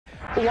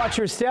Watch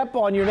your step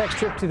on your next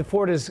trip to the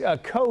Florida's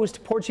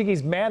coast.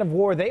 Portuguese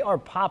man-of-war, they are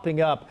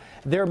popping up.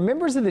 They're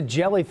members of the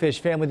jellyfish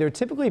family. They're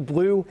typically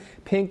blue,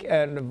 pink,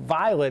 and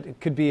violet. It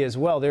could be as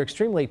well. They're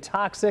extremely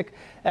toxic.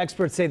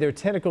 Experts say their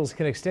tentacles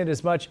can extend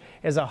as much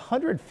as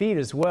 100 feet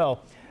as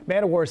well.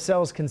 Man-of-war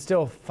cells can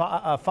still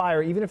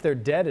fire even if they're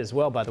dead as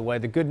well, by the way.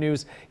 The good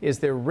news is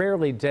they're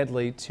rarely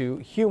deadly to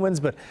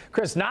humans. But,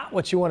 Chris, not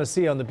what you want to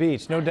see on the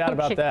beach. No doubt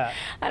about that.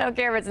 I don't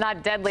care if it's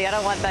not deadly. I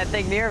don't want that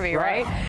thing near me, right?